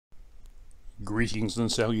Greetings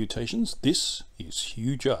and salutations, this is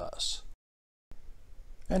Hugh Jars.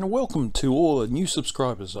 And welcome to all the new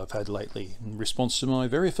subscribers I've had lately in response to my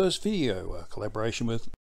very first video, a collaboration with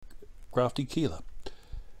Crafty Keeler.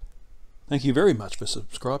 Thank you very much for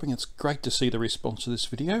subscribing. It's great to see the response to this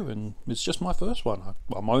video, and it's just my first one.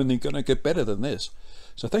 I'm only going to get better than this.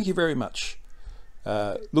 So thank you very much.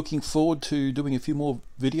 Looking forward to doing a few more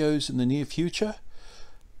videos in the near future.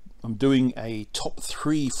 I'm doing a top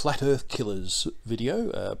 3 flat earth killers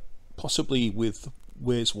video, possibly with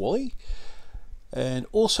Where's Wally, and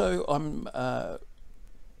also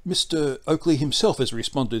Mr. Oakley himself has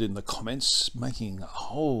responded in the comments making a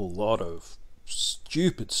whole lot of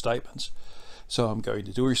stupid statements, so I'm going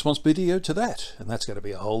to do a response video to that, and that's going to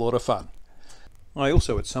be a whole lot of fun. I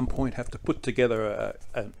also at some point have to put together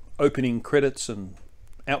an opening credits and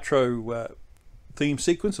outro theme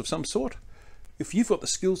sequence of some sort. If you've got the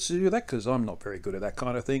skills to do that, because I'm not very good at that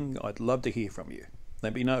kind of thing, I'd love to hear from you.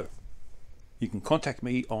 Let me know. You can contact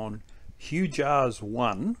me on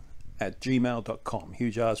hughjars1@gmail.com.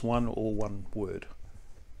 hughjars1, all one word.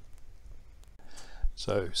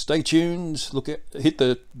 So stay tuned, hit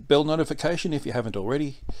the bell notification if you haven't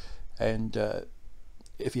already, and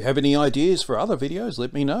if you have any ideas for other videos,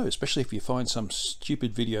 let me know, especially if you find some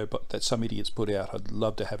stupid video that some idiots put out. I'd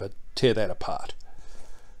love to tear that apart.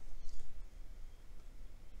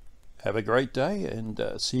 Have a great day, and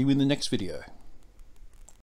see you in the next video.